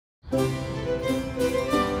Hi,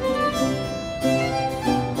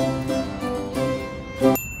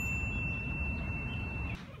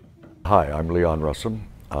 I'm Russom.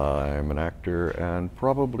 I'm an actor, and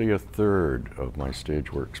probably a third of my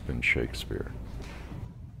stage work's been Shakespeare.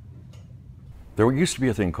 There used to be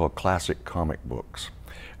a thing called classic comic books,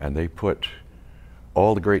 and they put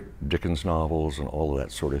all the great Dickens novels and all of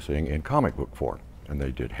that sort of thing in comic book form. And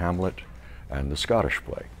they did Hamlet and the Scottish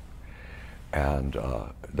play. And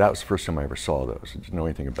that was the first time I ever saw those. I didn't know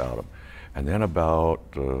anything about them. And then about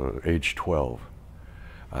age 12,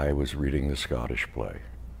 I was reading the Scottish play.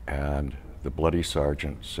 And the bloody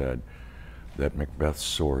sergeant said that Macbeth's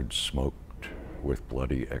sword smoked with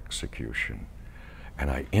bloody execution.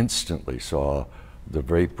 And I instantly saw the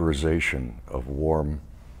vaporization of warm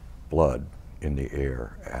blood in the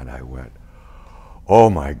air, and I went, oh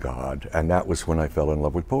my God. And that was when I fell in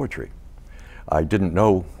love with poetry. I didn't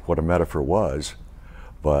know what a metaphor was,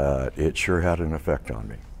 but it sure had an effect on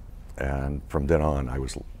me. And from then on, I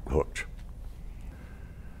was hooked.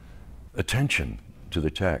 Attention to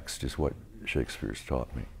the text is what Shakespeare's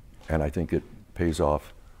taught me. And I think it pays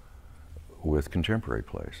off with contemporary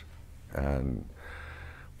plays, and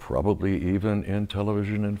probably even in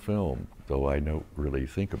television and film, though I don't really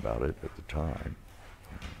think about it at the time.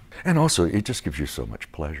 And also, it just gives you so much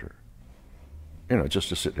pleasure. You know, just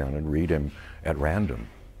to sit down and read him at random.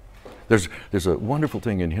 There's a wonderful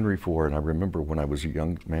thing in Henry IV, and I remember when I was a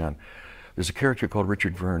young man, there's a character called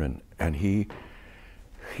Richard Vernon, and he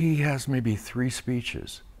has maybe 3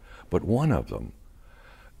 speeches, but one of them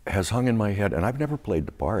has hung in my head, and I've never played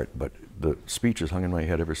the part, but the speech has hung in my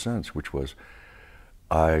head ever since, which was,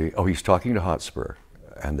 he's talking to Hotspur,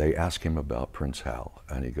 and they ask him about Prince Hal,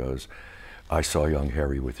 and he goes, I saw young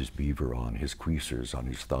Harry with his beaver on, his cuissers on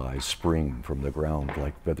his thighs, spring from the ground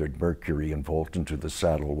like feathered Mercury and vault into the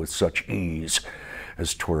saddle with such ease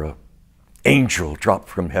as 'twere an angel dropped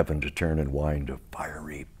from heaven to turn and wind a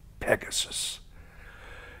fiery Pegasus.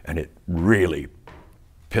 And it really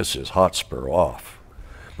pisses Hotspur off,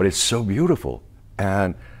 but it's so beautiful.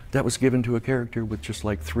 And that was given to a character with just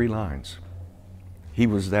like 3 lines. He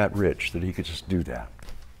was that rich that he could just do that.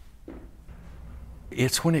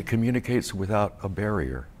 It's when it communicates without a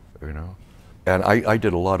barrier, you know? And I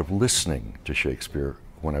did a lot of listening to Shakespeare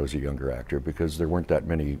when I was a younger actor because there weren't that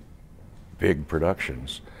many big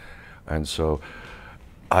productions. And so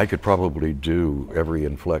I could probably do every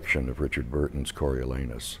inflection of Richard Burton's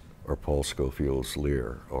Coriolanus, or Paul Scofield's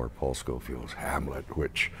Lear, or Paul Scofield's Hamlet,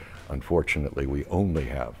 which unfortunately we only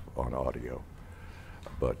have on audio.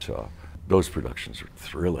 But those productions are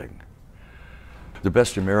thrilling. The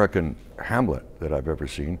best American Hamlet that I've ever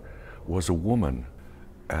seen was a woman,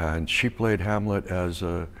 and she played Hamlet as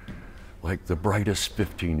like the brightest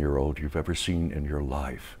 15-year-old you've ever seen in your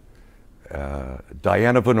life.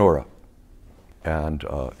 Diana Venora, and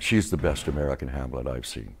she's the best American Hamlet I've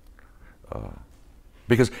seen.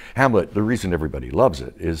 Because Hamlet, the reason everybody loves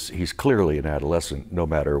it is he's clearly an adolescent, no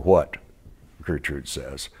matter what Gertrude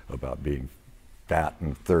says about being fat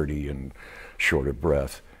and 30 and short of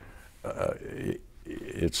breath.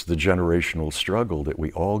 It's the generational struggle that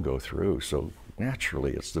we all go through, so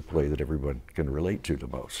naturally it's the play that everyone can relate to the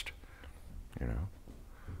most, you know,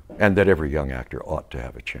 and that every young actor ought to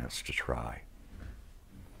have a chance to try.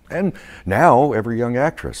 And now every young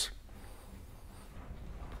actress.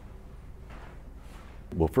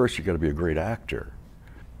 Well, first you got to be a great actor,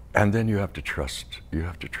 and then you have to trust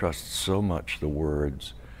so much the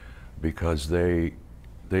words, because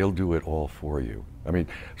they'll do it all for you. I mean,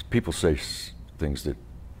 people say things that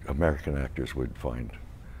American actors would find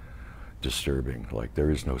disturbing, like there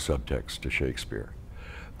is no subtext to Shakespeare.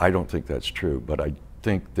 I don't think that's true, but I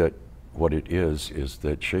think that what it is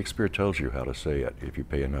that Shakespeare tells you how to say it if you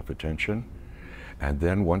pay enough attention. And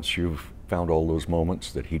then once you've found all those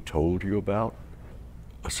moments that he told you about,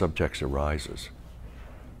 a subtext arises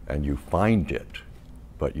and you find it,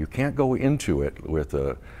 but you can't go into it with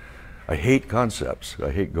I hate concepts. I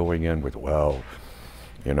hate going in with, well,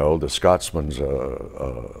 you know, the Scotsman's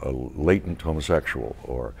a latent homosexual,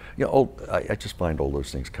 or, you know, I just find all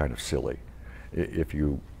those things kind of silly. If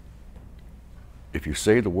you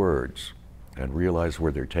say the words and realize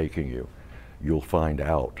where they're taking you, you'll find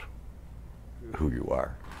out who you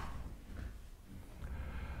are.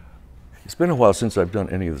 It's been a while since I've done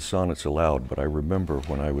any of the sonnets aloud, but I remember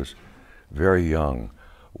when I was very young,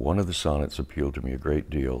 one of the sonnets appealed to me a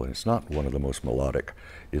great deal, and it's not one of the most melodic.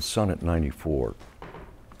 It's Sonnet 94,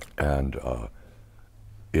 and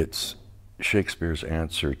it's Shakespeare's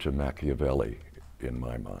answer to Machiavelli, in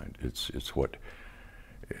my mind. It's what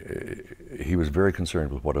he was very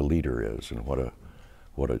concerned with, what a leader is, and what a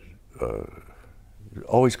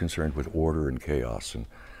always concerned with order and chaos, and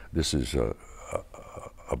this is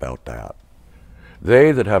about that.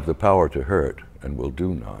 They that have the power to hurt and will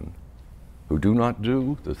do none, who do not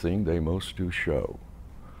do the thing they most do show,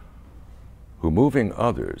 who moving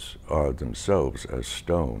others are themselves as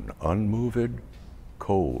stone, unmoved,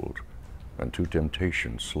 cold, and to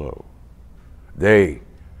temptation slow. They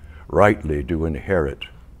rightly do inherit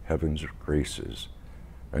heaven's graces,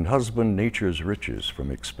 and husband nature's riches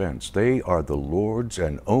from expense. They are the lords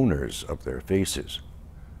and owners of their faces.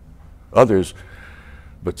 Others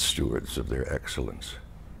but stewards of their excellence.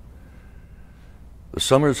 The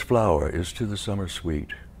summer's flower is to the summer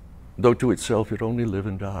sweet, though to itself it only live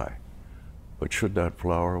and die. But should that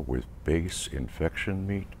flower with base infection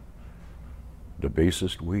meet, the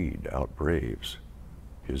basest weed outbraves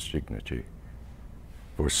his dignity.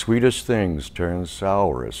 For sweetest things turn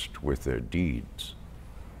sourest with their deeds.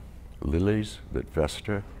 Lilies that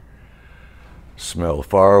fester smell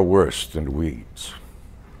far worse than weeds.